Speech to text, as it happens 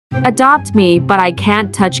Adopt me, but I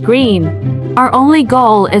can't touch green. Our only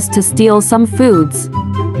goal is to steal some foods.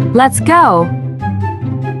 Let's go.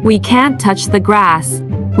 We can't touch the grass.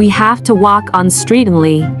 We have to walk on street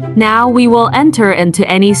only. Now we will enter into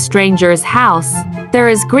any stranger's house. There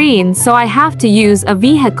is green, so I have to use a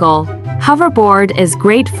vehicle. Hoverboard is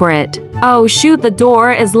great for it. Oh shoot, the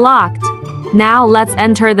door is locked. Now let's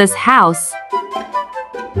enter this house.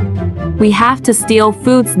 We have to steal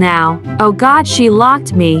foods now. Oh god, she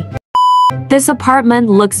locked me. This apartment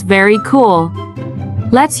looks very cool.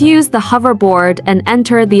 Let's use the hoverboard and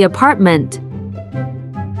enter the apartment.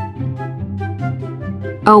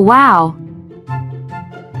 Oh wow.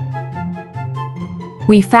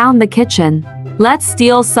 We found the kitchen. Let's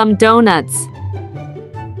steal some donuts.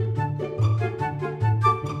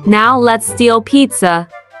 Now let's steal pizza.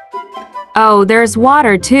 Oh, there's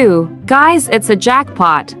water too. Guys, it's a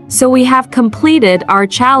jackpot. So we have completed our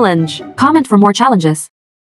challenge. Comment for more challenges.